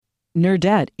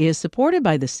Nerdette is supported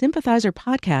by the Sympathizer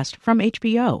podcast from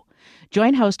HBO.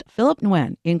 Join host Philip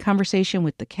Nguyen in conversation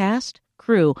with the cast,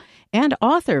 crew, and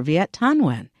author Viet Thanh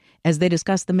Nguyen as they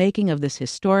discuss the making of this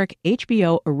historic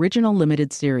HBO original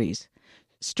limited series.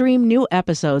 Stream new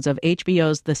episodes of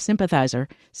HBO's The Sympathizer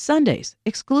Sundays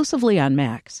exclusively on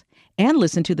Max, and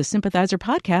listen to the Sympathizer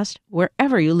podcast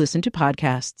wherever you listen to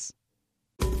podcasts.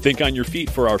 Think on your feet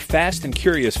for our Fast and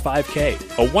Curious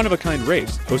 5K, a one-of-a-kind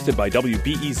race hosted by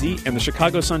WBEZ and the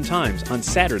Chicago Sun-Times on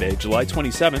Saturday, July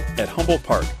 27th at Humboldt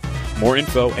Park. More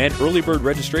info and early bird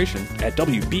registration at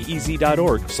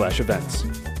wbez.org/events.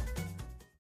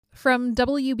 From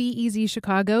WBEZ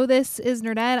Chicago, this is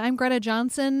Nerdette. I'm Greta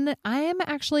Johnson. I'm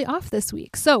actually off this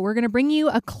week, so we're going to bring you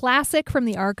a classic from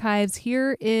the archives.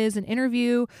 Here is an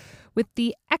interview with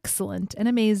the excellent and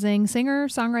amazing singer,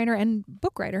 songwriter, and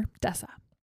book writer, Dessa.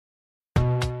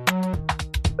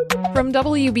 From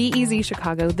WBEZ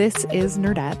Chicago, this is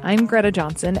Nerdette. I'm Greta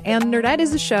Johnson, and Nerdette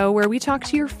is a show where we talk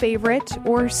to your favorite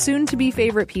or soon-to-be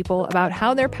favorite people about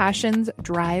how their passions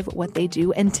drive what they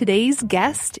do. And today's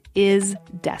guest is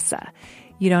Dessa.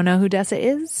 You don't know who Dessa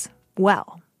is?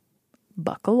 Well,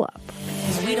 buckle up.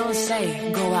 We don't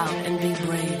say go out and be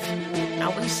brave.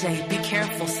 Now we say be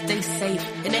careful, stay safe.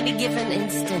 In any given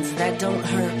instance, that don't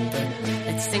hurt, but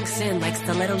it sinks in like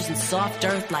stilettos in soft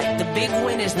earth. Like the big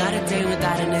win is not a day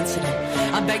without an incident.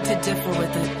 I beg to differ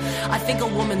with it. I think a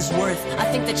woman's worth, I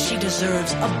think that she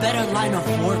deserves a better line of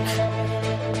work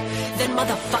than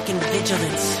motherfucking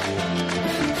vigilance.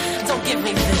 Don't give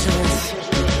me vigilance.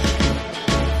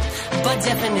 By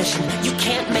definition, you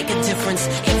can't make a difference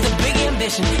if the big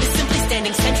ambition is simply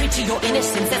standing sentry to your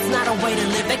innocence. That's not a way to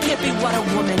live. That can't be what a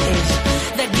woman is.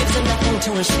 That gives her nothing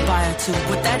to aspire to.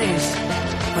 What that is,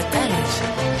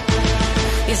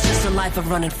 it's just a life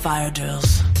of running fire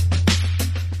drills.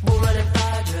 We're running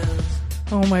fire drills.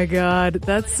 Oh my God,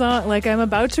 that song, like I'm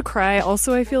about to cry.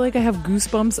 Also, I feel like I have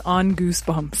goosebumps on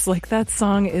goosebumps. Like that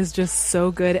song is just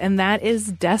so good. And that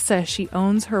is Dessa. She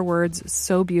owns her words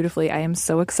so beautifully. I am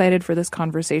so excited for this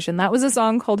conversation. That was a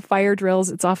song called Fire Drills.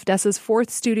 It's off Dessa's fourth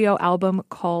studio album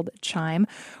called Chime.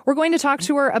 We're going to talk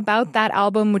to her about that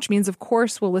album, which means, of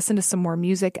course, we'll listen to some more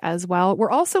music as well.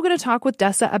 We're also going to talk with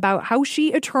Dessa about how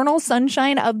she, eternal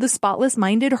sunshine of the spotless,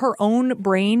 minded her own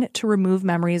brain to remove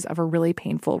memories of a really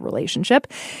painful relationship.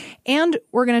 And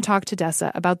we're going to talk to Dessa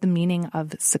about the meaning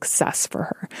of success for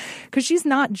her. Because she's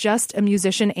not just a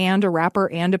musician and a rapper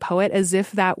and a poet, as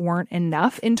if that weren't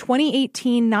enough. In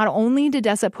 2018, not only did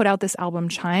Dessa put out this album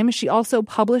Chime, she also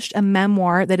published a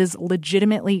memoir that is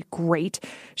legitimately great.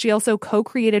 She also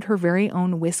co-created her very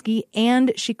own whiskey,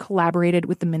 and she collaborated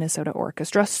with the Minnesota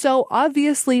Orchestra. So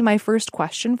obviously, my first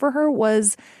question for her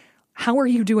was, how are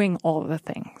you doing all of the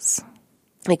things?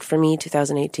 Like for me,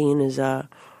 2018 is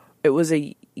it was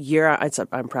a year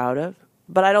I'm proud of,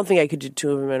 but I don't think I could do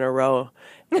two of them in a row.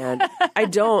 And I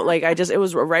don't it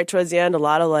was right towards the end, a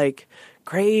lot of like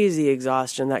crazy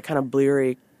exhaustion, that kind of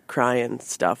bleary crying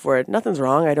stuff where nothing's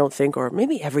wrong, I don't think, or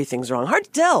maybe everything's wrong. Hard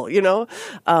to tell, you know,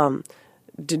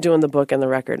 doing the book and the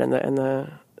record and the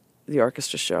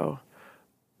orchestra show.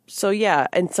 So yeah,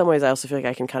 in some ways I also feel like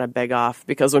I can kind of beg off,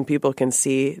 because when people can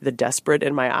see the desperate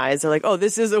in my eyes, they're like, oh,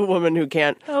 this is a woman who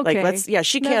can't,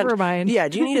 she can't. Never mind. Yeah,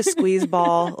 do you need a squeeze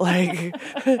ball? Like,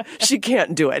 she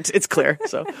can't do it. It's clear.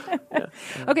 So, yeah.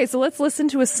 Okay, so let's listen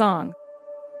to a song.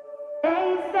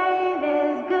 They say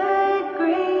there's good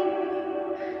grief,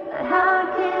 but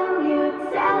how can you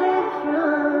tell it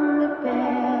from the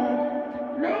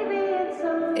bed? Maybe it's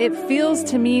only It feels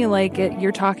to me like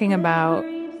you're talking about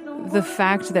the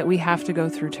fact that we have to go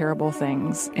through terrible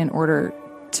things in order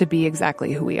to be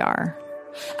exactly who we are.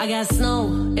 I got snow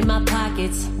in my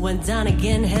pockets, went down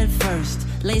again head first.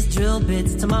 Lace drill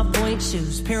bits to my point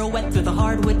shoes, pirouette through the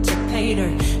hardwood to pay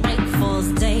dirt. Night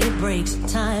falls, day breaks,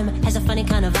 time has a funny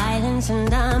kind of violence,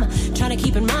 and I'm trying to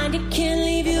keep in mind it can't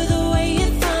leave you the way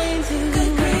it finds you.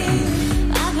 Good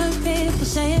grief, I've heard people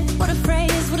say it, what a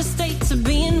phrase, what a state to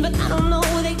be in, but I don't know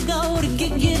where they go to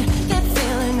get that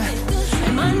feeling.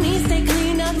 And my knees stay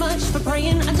clean, not much for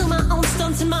praying. I do my own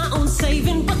stunts and my own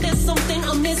saving, but there's something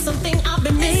I miss, something I've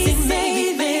been missing.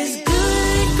 Maybe there's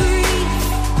good grief,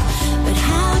 but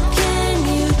how can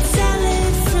you tell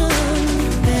it from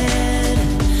bed?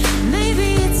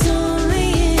 Maybe it's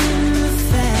only in the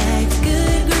fact.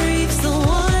 Good grief's the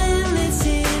one that's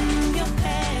in your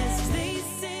past. They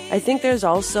say I think there's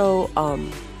also,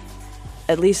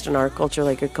 at least in our culture,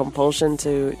 like a compulsion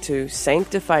to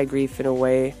sanctify grief in a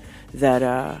way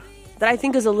that that I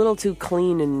think is a little too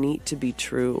clean and neat to be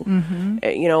true.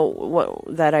 You know,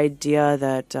 that idea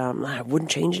that I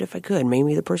wouldn't change it if I could.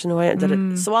 Maybe the person who I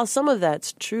am. So while some of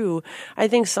that's true, I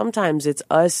think sometimes it's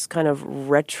us kind of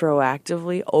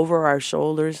retroactively over our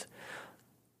shoulders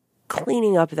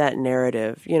cleaning up that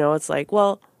narrative. You know, it's like,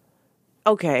 well,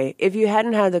 okay, if you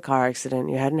hadn't had the car accident,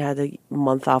 you hadn't had the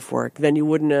month off work, then you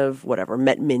wouldn't have,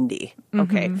 met Mindy.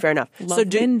 Okay, fair enough.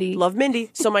 Mindy. Love Mindy.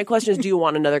 So my question is, do you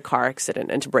want another car accident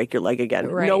and to break your leg again?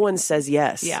 Right. No one says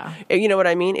yes. Yeah. You know what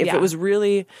I mean? If Yeah. it was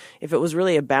really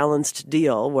a balanced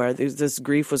deal where this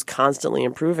grief was constantly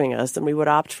improving us, then we would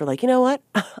opt for like, you know what?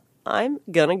 I'm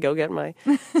gonna go get my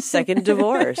second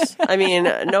divorce. I mean,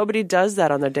 nobody does that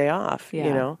on their day off, Yeah.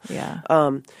 you know? Yeah.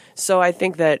 So I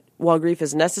think that while grief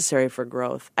is necessary for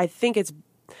growth, I think it's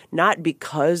not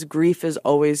because grief is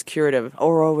always curative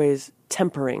or always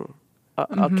tempering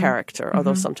a character,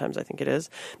 although sometimes I think it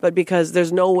is, but because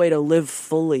there's no way to live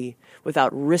fully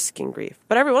without risking grief.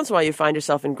 But every once in a while you find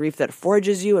yourself in grief that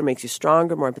forges you and makes you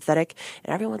stronger, more empathetic,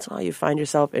 and every once in a while you find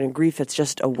yourself in a grief that's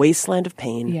just a wasteland of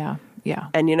pain. Yeah. Yeah.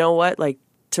 And you know what? Like,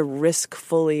 to risk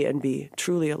fully and be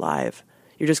truly alive,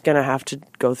 you're just going to have to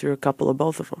go through a couple of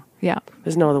both of them. Yeah.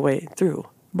 There's no other way through.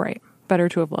 Right. Better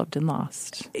to have loved and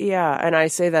lost. Yeah, and I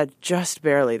say that just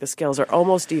barely. The scales are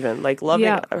almost even. Like,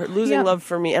 losing love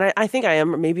for me, and I think I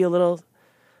am maybe a little...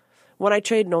 When I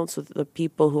trade notes with the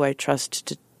people who I trust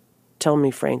to tell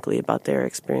me frankly about their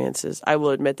experiences, I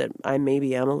will admit that I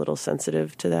maybe am a little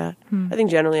sensitive to that. I think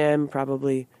generally I am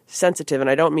probably sensitive, and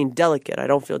I don't mean delicate. I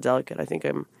don't feel delicate. I think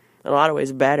I'm, in a lot of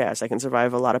ways, badass. I can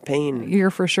survive a lot of pain.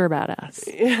 You're for sure badass.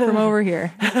 From over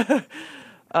here.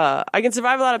 I can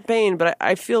survive a lot of pain, but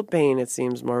I feel pain, it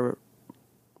seems, more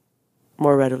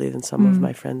readily than some of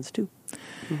my friends do.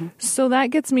 So that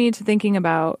gets me to thinking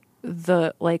about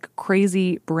the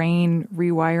crazy brain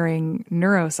rewiring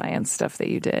neuroscience stuff that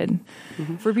you did.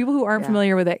 For people who aren't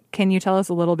familiar with it, can you tell us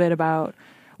a little bit about,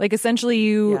 essentially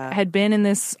you had been in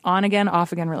this on again,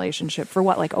 off again relationship for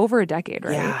what, over a decade,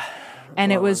 right? Yeah.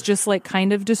 And it was just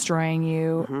kind of destroying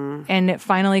you. And it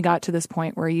finally got to this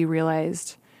point where you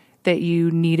realized that you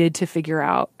needed to figure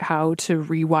out how to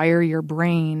rewire your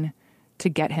brain to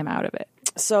get him out of it.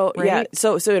 So, right? yeah.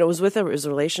 So it was a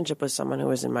relationship with someone who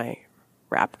was in my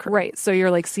rap career. Right. So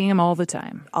you're seeing him all the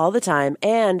time. All the time.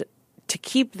 And to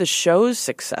keep the shows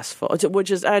successful,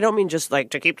 which is, I don't mean just to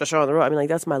keep the show on the road. I mean,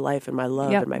 that's my life and my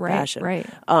love and my passion. Right.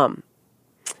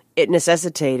 It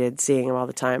necessitated seeing him all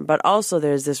the time. But also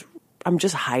there's this, I'm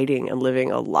just hiding and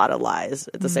living a lot of lies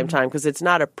at the same time because it's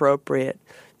not appropriate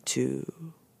to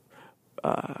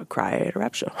cry at a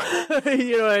rap show.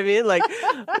 You know what I mean?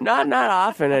 Not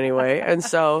often anyway. And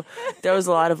so there was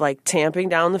a lot of tamping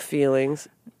down the feelings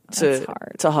to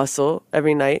hustle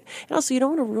every night. And also you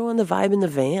don't want to ruin the vibe in the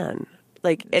van.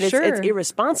 It's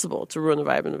irresponsible to ruin the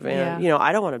vibe in the van. Yeah. You know,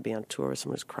 I don't want to be on tour where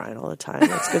someone's crying all the time.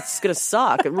 It's going to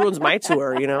suck. It ruins my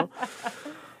tour, you know?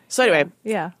 So anyway.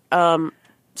 Yeah.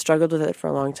 Struggled with it for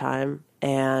a long time.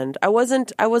 And I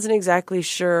wasn't exactly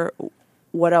sure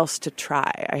what else to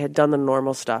try. I had done the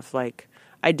normal stuff.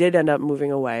 I did end up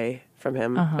moving away from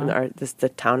him in the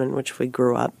town in which we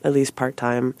grew up, at least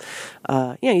part-time.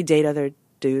 You date other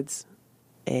dudes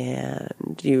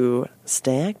and you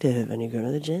stay active and you go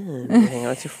to the gym and you hang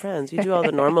out with your friends. You do all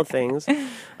the normal things.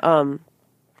 And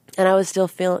I was still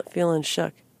feeling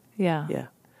shook. Yeah. Yeah.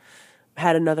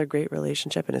 Had another great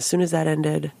relationship, and as soon as that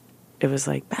ended, it was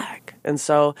back. And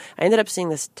so I ended up seeing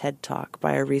this TED Talk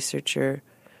by a researcher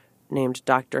named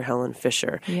Dr. Helen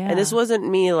Fisher. Yeah. And this wasn't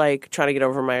me trying to get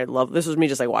over my love. This was me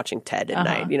just watching TED at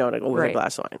night, with a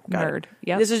glass of wine. Nerd.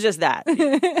 Yep. This is just that.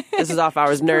 This is off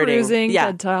hours nerding. Perusing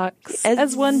TED Talks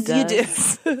as one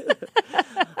does. You do.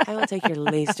 I will take your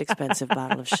least expensive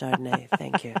bottle of Chardonnay.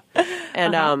 Thank you.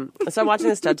 And so I'm watching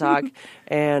this TED Talk,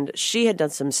 and she had done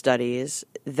some studies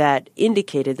that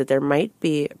indicated that there might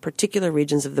be particular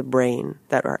regions of the brain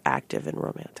that are active in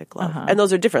romantic love. And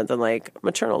those are different than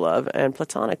maternal love and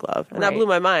platonic love. And that blew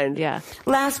my mind. Yeah.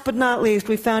 Last but not least,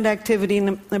 we found activity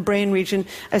in the brain region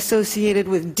associated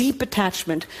with deep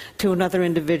attachment to another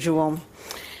individual.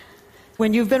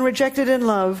 When you've been rejected in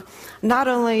love, not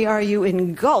only are you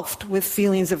engulfed with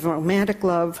feelings of romantic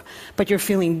love, but you're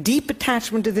feeling deep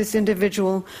attachment to this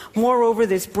individual. Moreover,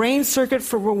 this brain circuit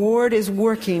for reward is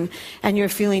working, and you're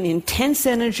feeling intense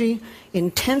energy,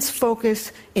 intense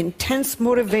focus, intense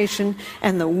motivation,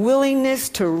 and the willingness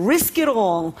to risk it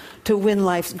all to win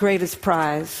life's greatest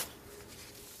prize.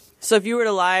 So if you were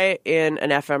to lie in an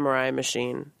fMRI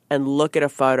machine and look at a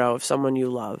photo of someone you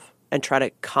love, and try to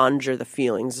conjure the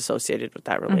feelings associated with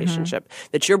that relationship,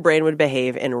 that your brain would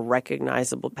behave in a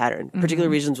recognizable pattern. Particular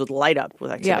regions would light up with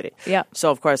activity. Yeah.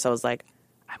 So, of course, I was like,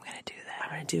 I'm going to do that. I'm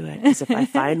going to do it. Because if I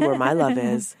find where my love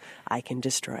is, I can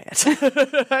destroy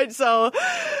it.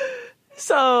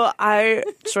 So I,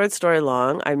 short story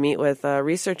long, I meet with a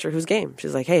researcher who's game.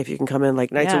 She's like, hey, if you can come in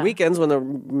like nights or weekends when the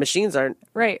machines aren't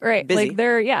right busy. Like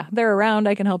they're around.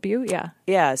 I can help you.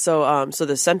 Yeah. So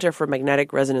the Center for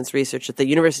Magnetic Resonance Research at the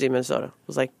University of Minnesota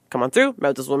was like, come on through. Met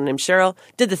with this woman named Cheryl.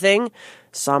 Did the thing.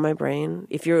 Saw my brain.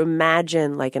 If you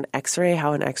imagine like an X-ray,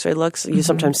 how an X-ray looks, you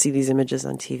sometimes see these images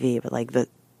on TV, but like the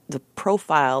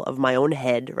profile of my own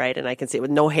head, right? And I can see it with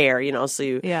no hair, so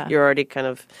you're already kind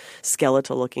of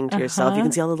skeletal looking to yourself. You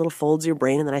can see all the little folds of your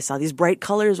brain. And then I saw these bright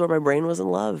colors where my brain was in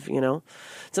love, So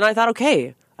then I thought,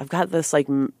 okay, I've got this like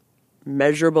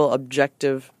measurable,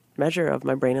 objective measure of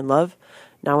my brain in love.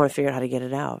 Now I want to figure out how to get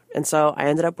it out. And so I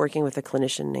ended up working with a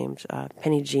clinician named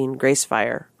Penny Jean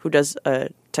Gracefire, who does a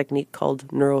technique called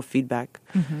neurofeedback.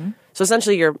 So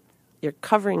essentially you're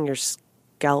covering your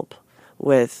scalp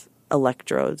with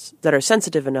electrodes that are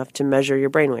sensitive enough to measure your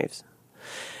brainwaves.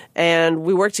 And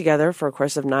we worked together for a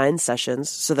course of 9 sessions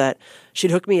so that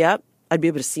she'd hook me up. I'd be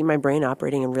able to see my brain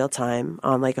operating in real time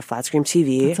on like a flat screen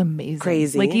TV. That's amazing.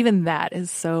 Crazy. Like even that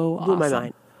is so awesome. Blew my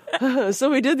mind. So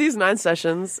we did these 9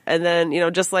 sessions, and then,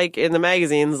 just like in the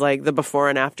magazines, like the before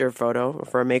and after photo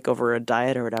for a makeover or a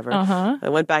diet or whatever, I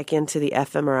went back into the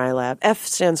fMRI lab. F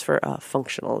stands for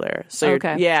functional there. So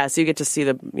so you get to see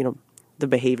the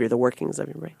behavior, the workings of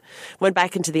your brain. Went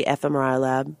back into the fMRI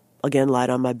lab, again, lied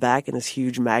on my back in this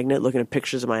huge magnet looking at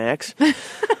pictures of my ex,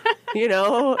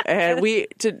 and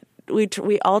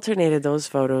we alternated those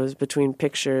photos between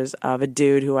pictures of a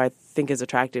dude who I think is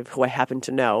attractive, who I happen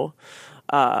to know,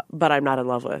 but I'm not in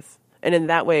love with. And in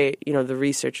that way, the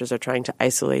researchers are trying to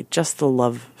isolate just the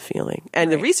love feeling.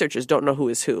 And the researchers don't know who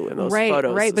is who in those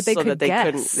photos. Right, but they could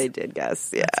guess. They did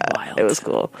guess. Yeah, that's wild. It was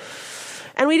cool.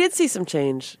 And we did see some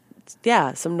change.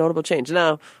 Yeah, some notable change.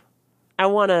 Now, I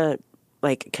want to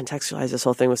contextualize this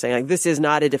whole thing with saying this is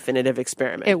not a definitive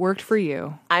experiment. It worked for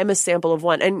you. I'm a sample of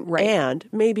one, and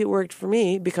maybe it worked for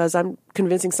me because I'm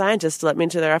convincing scientists to let me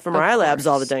into their fMRI labs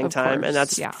all the dang time, and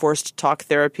that's forced talk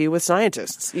therapy with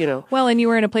scientists. Well, and you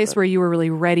were in a place where you were really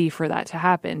ready for that to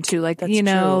happen too. Like that's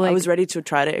true. I was ready to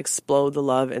try to explode the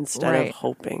love instead of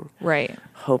hoping. Right.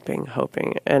 Hoping,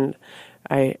 and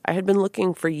I had been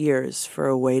looking for years for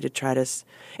a way to try to.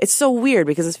 It's so weird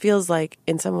because it feels like,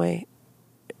 in some way,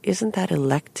 isn't that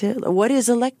elective? What is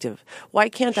elective? Why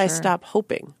can't I stop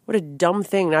hoping? What a dumb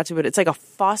thing not to. But it's like a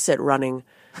faucet running,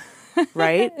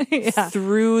 right,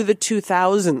 through the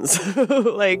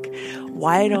 2000s. Like,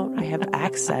 why don't I have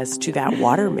access to that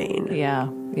water main? Yeah.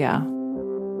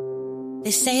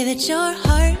 They say that your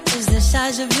heart is the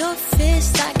size of your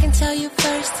fist. I can tell you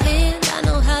firsthand. I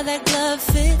know how that glove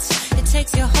fits. It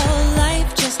takes your whole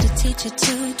life just to teach you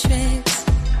 2 tricks.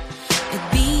 It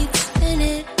beats and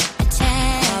it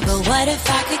attacks. But what if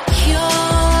I could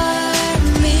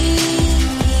cure me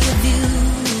of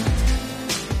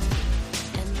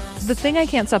you? The thing I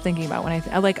can't stop thinking about when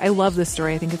I love this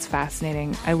story. I think it's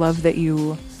fascinating. I love that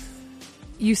you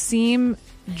seem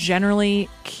generally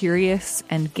curious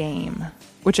and game,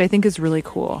 which I think is really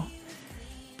cool.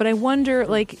 But I wonder,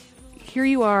 here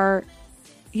you are,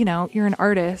 you're an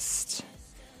artist.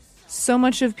 So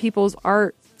much of people's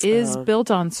art is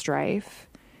built on strife.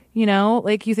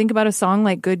 You think about a song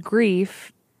like Good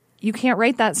Grief, you can't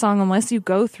write that song unless you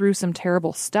go through some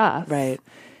terrible stuff. Right.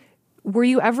 Were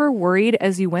you ever worried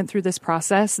as you went through this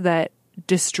process that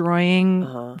destroying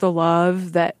the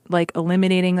love, that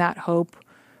eliminating that hope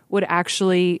would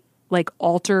actually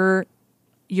alter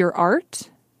your art?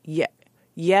 Yeah.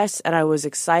 Yes, and I was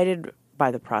excited by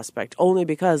the prospect only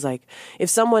because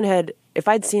if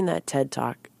I'd seen that TED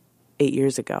Talk 8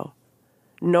 years ago,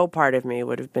 no part of me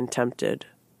would have been tempted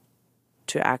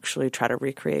to actually try to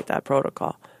recreate that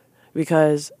protocol,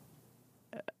 because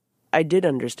I did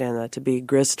understand that to be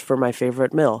grist for my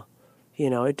favorite mill.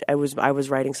 I was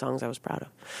writing songs I was proud of.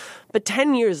 But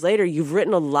 10 years later, you've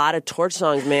written a lot of torch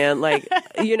songs, man.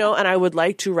 And I would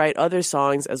like to write other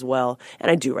songs as well.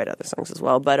 And I do write other songs as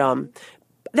well. But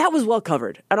that was well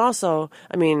covered. And also,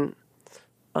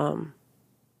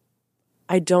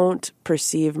 I don't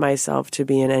perceive myself to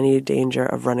be in any danger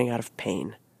of running out of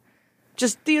pain.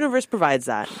 Just the universe provides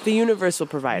that. The universe will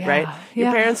provide, right?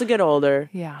 Your parents will get older,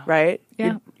 right?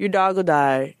 Yeah. Your dog will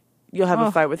die. You'll have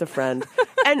a fight with a friend.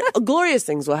 And glorious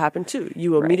things will happen too.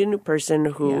 You will meet a new person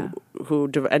who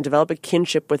develop a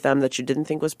kinship with them that you didn't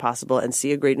think was possible, and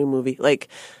see a great new movie.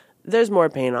 There's more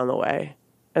pain on the way,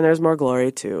 and there's more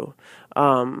glory too.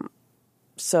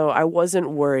 So I wasn't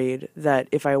worried that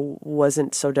if I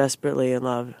wasn't so desperately in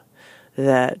love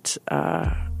that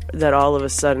that all of a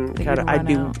sudden That kind of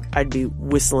you'd run out. I'd be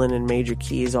whistling in major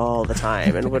keys all the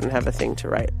time and wouldn't have a thing to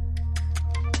write.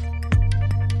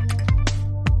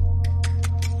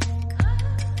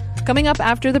 Coming up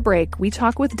after the break, we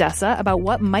talk with Dessa about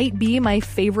what might be my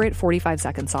favorite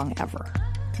 45-second song ever.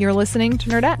 You're listening to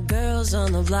Nerdette. Girls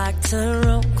on the block turn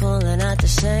around, calling out the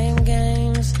same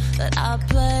games that I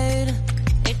played.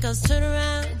 It goes turn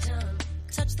around, jump,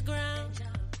 touch the ground,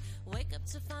 jump. Wake up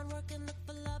to find work and look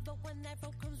for love, but when that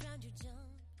road comes round, you jump.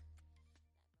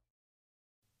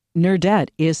 Nerdette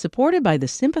is supported by the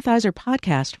Sympathizer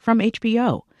podcast from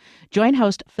HBO. Join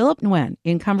host Philip Nguyen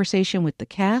in conversation with the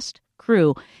cast,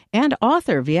 crew, and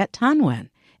author Viet Thanh Nguyen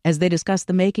as they discuss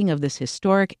the making of this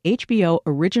historic HBO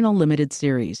original limited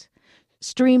series.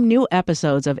 Stream new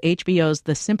episodes of HBO's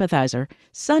The Sympathizer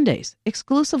Sundays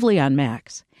exclusively on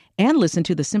Max, and listen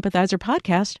to the Sympathizer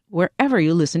podcast wherever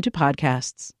you listen to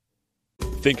podcasts.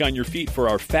 Think on your feet for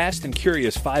our Fast and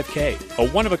Curious 5K, a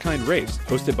one-of-a-kind race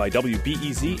hosted by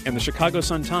WBEZ and the Chicago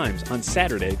Sun-Times on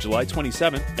Saturday, July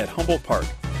 27th at Humboldt Park.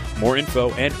 More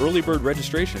info and early bird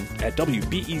registration at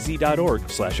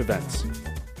wbez.org/events.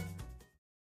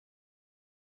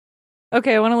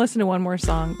 Okay, I want to listen to one more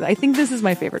song. I think this is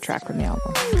my favorite track from the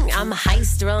album. I'm high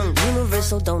strung,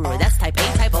 universal donor. That's type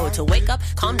A, type O. To wake up,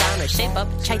 calm down, or shape up.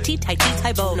 Chai tea,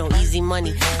 type O. No easy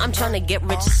money. I'm trying to get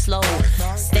rich slow.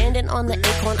 Standing on the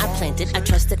acorn I planted, I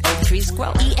trusted oak trees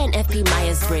grow. ENFP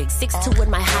Myers-Briggs, 6'2" with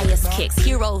my highest kicks.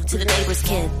 Hero to the neighbor's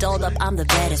kid. Dolled up, I'm the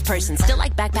baddest person. Still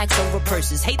like backpacks over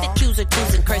purses. Hate the Q's or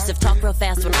twos in cursive. Talk real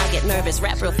fast when I get nervous.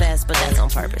 Rap real fast, but that's on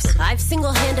purpose. I've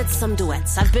single-handed some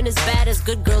duets. I've been as bad as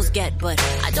good girls get, but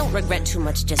I don't regret too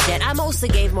much just yet. I mostly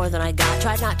gave more than I got.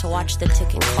 Tried not to watch the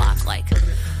ticking clock like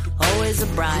always a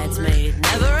bridesmaid,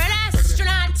 never an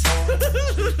astronaut.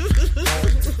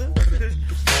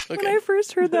 When I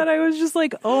first heard that, I was just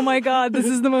like, oh my God, this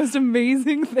is the most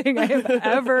amazing thing I have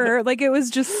ever heard. Like, it was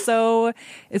just so,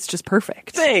 it's just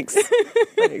perfect. Thanks.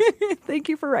 Thank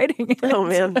you for writing it. Oh,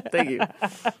 man. Thank you.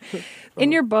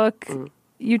 In your book,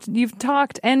 you've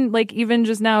talked, and like even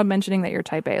just now mentioning that you're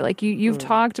type A, like you've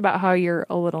talked about how you're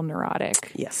a little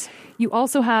neurotic. Yes. You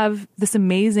also have this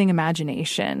amazing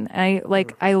imagination. And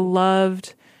I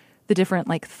loved the different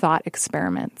like thought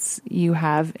experiments you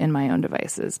have in My Own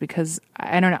Devices, because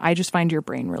I don't know, I just find your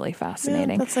brain really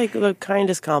fascinating. Yeah, that's like the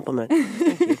kindest compliment.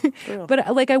 Thank you. For real.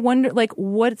 But like I wonder, like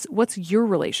what's your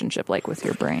relationship like with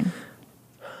your brain?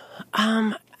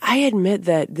 I admit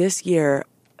that this year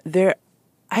I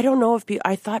don't know if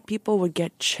I thought people would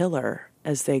get chiller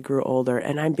as they grew older,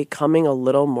 and I'm becoming a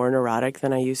little more neurotic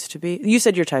than I used to be. You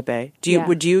said you're type A.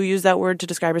 Would you use that word to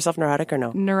describe yourself, neurotic, or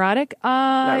no? Neurotic?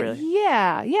 Not really.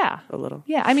 Yeah. A little.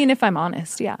 Yeah, I mean, if I'm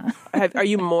honest, yeah. Are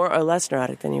you more or less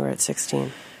neurotic than you were at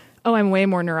 16? Oh, I'm way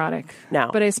more neurotic now.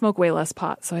 But I smoke way less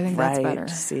pot, so I think that's better.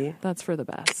 See? That's for the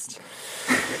best.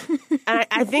 And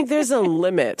I think there's a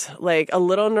limit. Like, a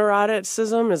little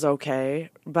neuroticism is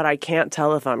okay, but I can't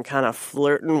tell if I'm kind of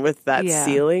flirting with that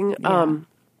ceiling. Yeah.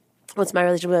 What's my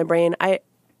relationship with my brain?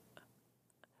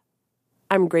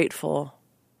 I'm grateful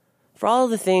for all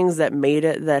the things that made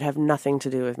it that have nothing to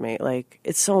do with me. Like,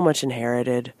 it's so much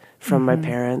inherited from my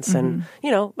parents. And,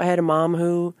 I had a mom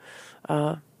who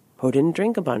didn't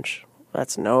drink a bunch.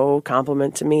 That's no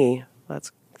compliment to me.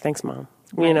 Thanks, Mom.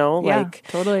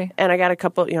 Totally. And I got a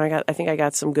couple, I think I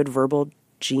got some good verbal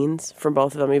genes from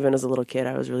both of them. Even as a little kid,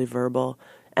 I was really verbal.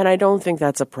 And I don't think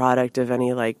that's a product of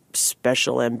any like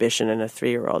special ambition in a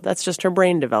 3-year-old. That's just her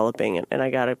brain developing, and I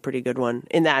got a pretty good one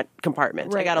in that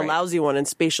compartment. Right, I got a lousy one in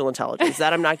spatial intelligence.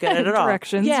 That I'm not good at all.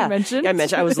 Directions, you mentioned. Yeah, I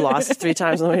mentioned I was lost 3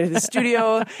 times on the way to the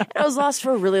studio. And I was lost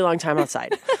for a really long time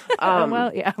outside.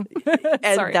 Well, yeah.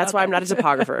 And Sorry that's why I'm not a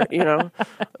topographer,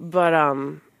 But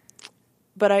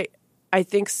I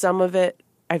think some of it,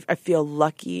 I feel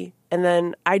lucky. And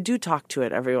then I do talk to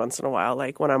it every once in a while,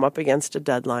 like when I'm up against a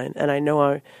deadline. And I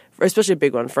know, especially a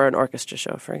big one for an orchestra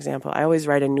show, for example, I always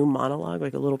write a new monologue,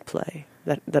 like a little play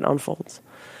that unfolds.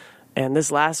 And this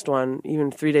last one,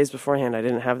 even 3 days beforehand, I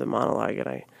didn't have the monologue.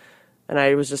 And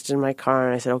I was just in my car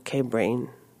and I said, okay, brain,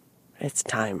 it's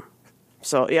time.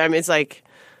 So, yeah, I mean, it's like,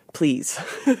 please,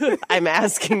 I'm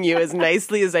asking you as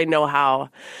nicely as I know how.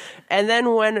 And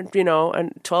then when,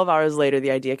 and 12 hours later,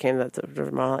 the idea came that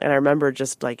and I remember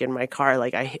just like in my car,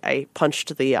 like I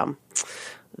punched the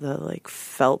like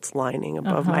felt lining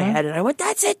above my head and I went,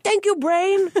 that's it. Thank you,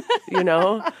 brain.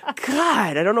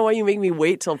 God, I don't know why you make me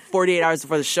wait till 48 hours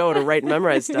before the show to write and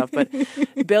memorize stuff, but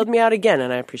it bailed me out again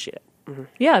and I appreciate it. Mm-hmm.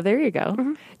 Yeah, there you go.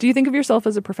 Mm-hmm. Do you think of yourself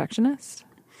as a perfectionist?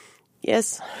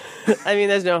 Yes. I mean,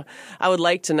 I would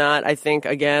like to not. I think,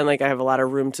 again, like I have a lot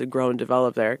of room to grow and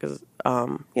develop there because,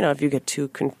 if you get too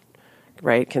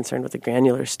right, concerned with the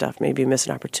granular stuff, maybe you miss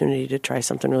an opportunity to try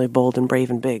something really bold and brave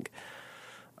and big.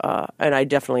 And I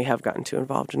definitely have gotten too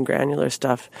involved in granular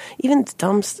stuff. Even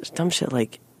dumb shit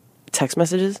like text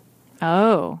messages.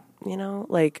 Oh. You know,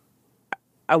 like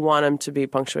I want them to be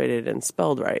punctuated and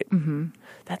spelled right. Mm-hmm.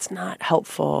 That's not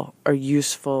helpful or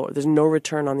useful. There's no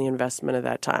return on the investment of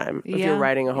that time. If you're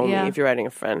writing a homie, if you're writing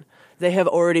a friend, they have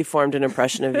already formed an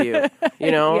impression of you,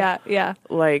 you know? Yeah.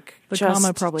 Like, the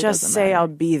comma probably just doesn't say matter. I'll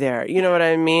be there. You know what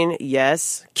I mean?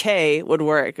 Yes. K would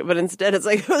work. But instead it's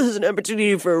like, oh, there's an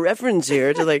opportunity for a reference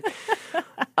here to like,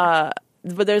 but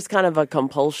there's kind of a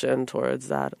compulsion towards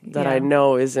that I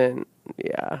know isn't,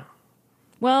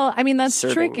 Well, I mean, that's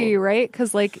serving tricky, me. right?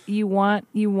 Because like you want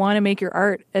to make your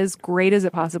art as great as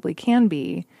it possibly can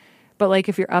be, but like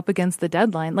if you're up against the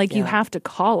deadline, like you have to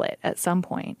call it at some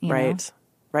point, you know?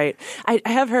 Right. I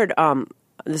have heard.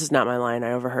 This is not my line.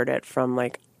 I overheard it from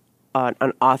like an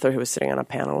author who was sitting on a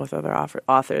panel with other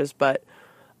authors, but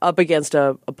up against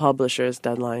a publisher's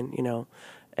deadline, you know.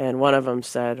 And one of them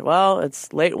said, "Well,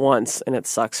 it's late once and it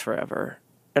sucks forever."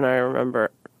 And I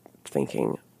remember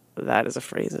thinking, that is a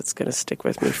phrase that's going to stick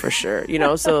with me for sure. You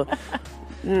know, so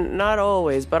not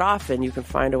always, but often you can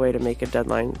find a way to make a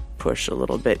deadline push a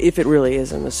little bit if it really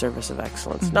is in the service of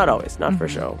excellence. Mm-hmm. Not always, not for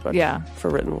show, but for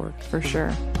written work. For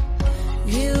sure.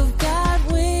 You've got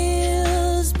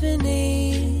wheels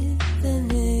beneath the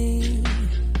knee,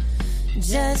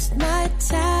 just my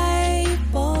type,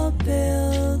 all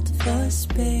built for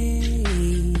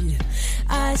speed.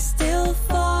 I still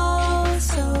fall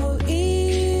so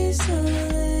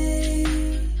easily.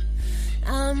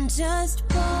 I'm just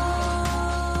born.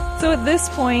 So at this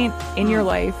point in your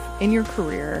life, in your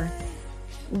career,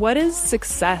 what does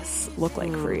success look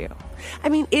like for you? I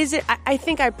mean, is it? I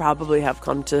think I probably have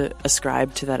come to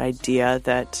ascribe to that idea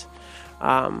that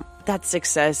that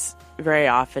success very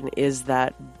often is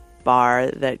that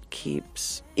bar that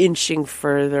keeps inching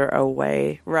further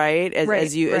away, right?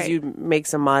 As you make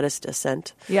some modest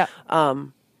ascent. Yeah.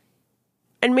 And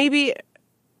maybe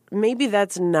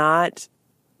that's not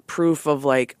proof of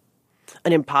like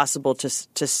an impossible to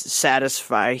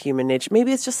satisfy human nature.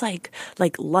 Maybe it's just like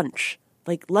lunch.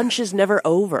 Like lunch is never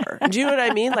over. Do you know what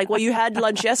I mean? Like, well, you had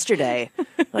lunch yesterday.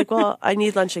 Like, well, I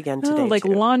need lunch again today. Like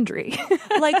too. laundry.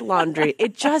 Like laundry.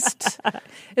 It just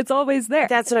it's always there.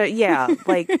 That's what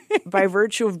like by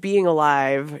virtue of being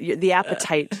alive, the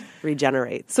appetite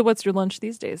regenerates. So what's your lunch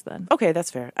these days then? Okay,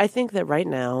 that's fair. I think that right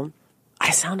now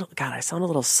I sound a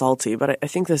little salty, but I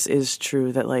think this is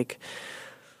true that like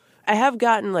I have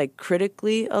gotten like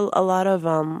critically a lot of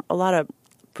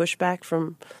pushback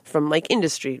from like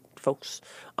industry folks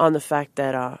on the fact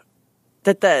that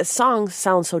the songs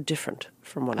sound so different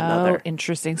from one another. Oh,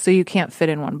 interesting. So you can't fit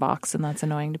in one box, and that's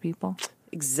annoying to people.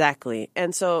 Exactly.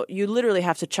 And so you literally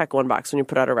have to check one box when you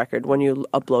put out a record, when you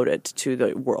upload it to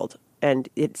the world, and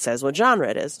it says what genre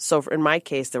it is. So in my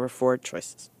case, there were 4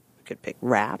 choices. We could pick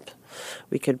rap,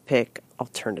 we could pick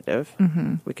alternative,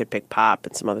 we could pick pop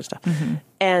and some other stuff.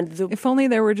 And if only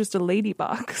there were just a lady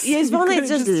box. Yeah, if only it's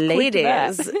just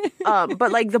ladies. That.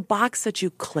 But like the box that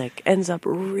you click ends up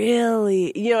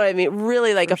really, you know what I mean,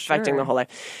 really like affecting the whole life.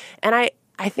 And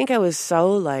I think I was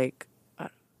so like,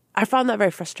 I found that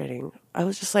very frustrating. I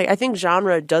was just like, I think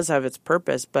genre does have its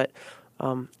purpose, but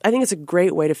I think it's a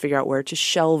great way to figure out where to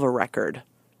shelve a record.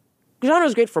 Genre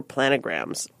is great for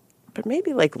planograms, but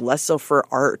maybe like less so for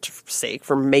art's sake,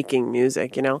 for making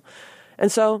music, you know?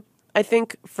 And so I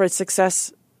think for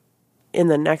success in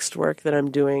the next work that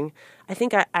I'm doing, I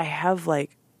think I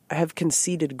have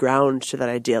conceded ground to that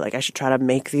idea. Like I should try to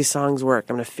make these songs work.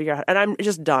 I'm going to figure out, and I'm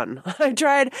just done. I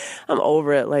tried. I'm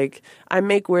over it. Like I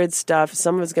make weird stuff.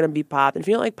 Some of it's going to be pop. And if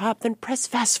you don't like pop, then press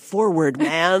fast forward,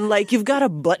 man. Like you've got a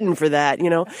button for that, you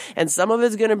know? And some of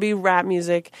it's going to be rap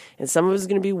music, and some of it's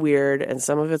going to be weird, and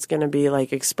some of it's going to be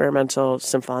like experimental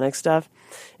symphonic stuff.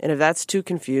 And if that's too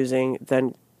confusing,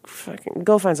 then fucking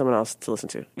go find someone else to listen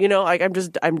to. You know, like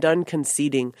I'm done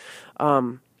conceding.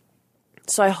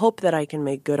 So I hope that I can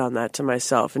make good on that to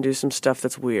myself and do some stuff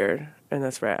that's weird and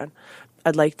that's rad.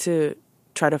 I'd like to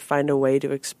try to find a way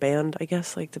to expand, I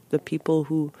guess, like the people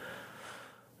who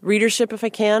readership if I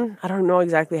can. I don't know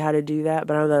exactly how to do that,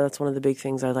 but I know that that's one of the big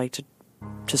things I'd like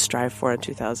to strive for in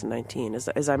 2019 is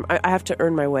I have to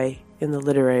earn my way in the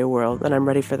literary world, and I'm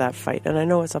ready for that fight. And I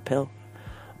know it's uphill,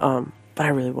 but I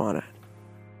really want it.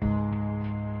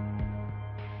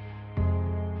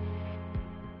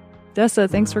 Dessa,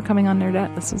 thanks for coming on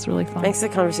Nerdette. This was really fun. Thanks for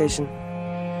the conversation.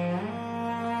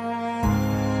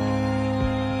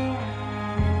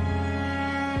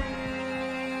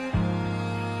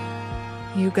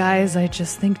 You guys, I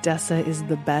just think Dessa is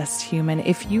the best human.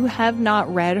 If you have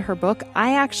not read her book,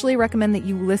 I actually recommend that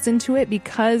you listen to it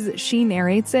because she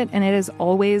narrates it, and it is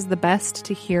always the best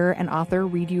to hear an author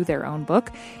read you their own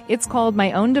book. It's called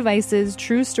My Own Devices,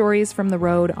 True Stories from the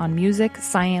Road on Music,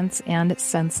 Science, and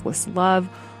Senseless Love.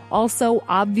 Also,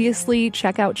 obviously,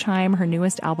 check out Chime, her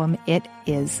newest album. It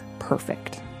is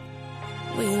perfect.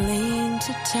 We lean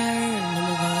to turn and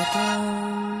move our throne.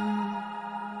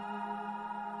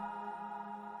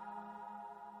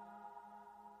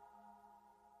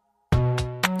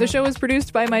 The show is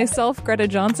produced by myself, Greta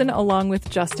Johnson, along with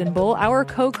Justin Bull. Our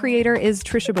co-creator is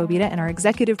Trisha Bobita, and our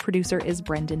executive producer is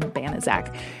Brendan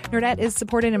Banaszak. Nerdette is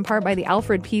supported in part by the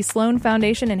Alfred P. Sloan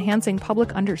Foundation, enhancing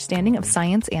public understanding of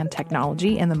science and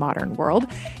technology in the modern world.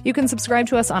 You can subscribe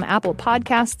to us on Apple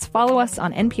Podcasts, follow us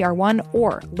on NPR One,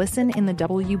 or listen in the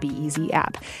WBEZ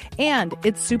app. And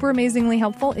it's super amazingly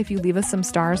helpful if you leave us some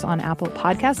stars on Apple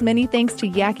Podcasts. Many thanks to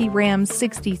Yaki Ram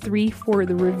 63 for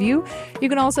the review. You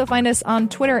can also find us on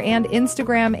Twitter and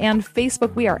Instagram and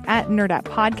Facebook. We are at Nerdette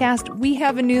Podcast. We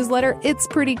have a newsletter. It's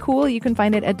pretty cool. You can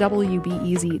find it at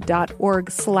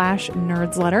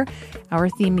wbez.org/nerdsletter. Our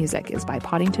theme music is by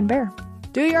Poddington Bear.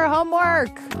 Do your homework.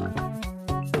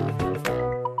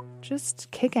 Just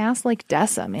kick ass like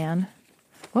Dessa, man.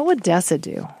 What would Dessa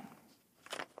do?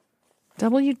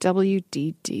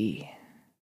 WWDD.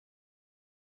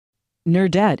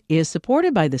 Nerdette is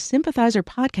supported by the Sympathizer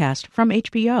podcast from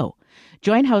HBO.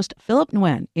 Join host Philip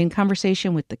Nguyen in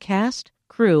conversation with the cast,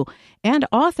 crew, and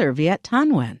author Viet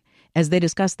Thanh Nguyen as they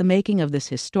discuss the making of this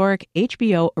historic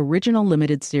HBO original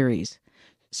limited series.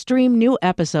 Stream new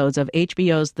episodes of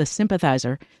HBO's The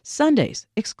Sympathizer Sundays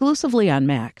exclusively on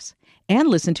Max, and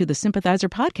listen to the Sympathizer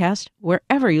podcast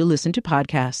wherever you listen to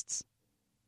podcasts.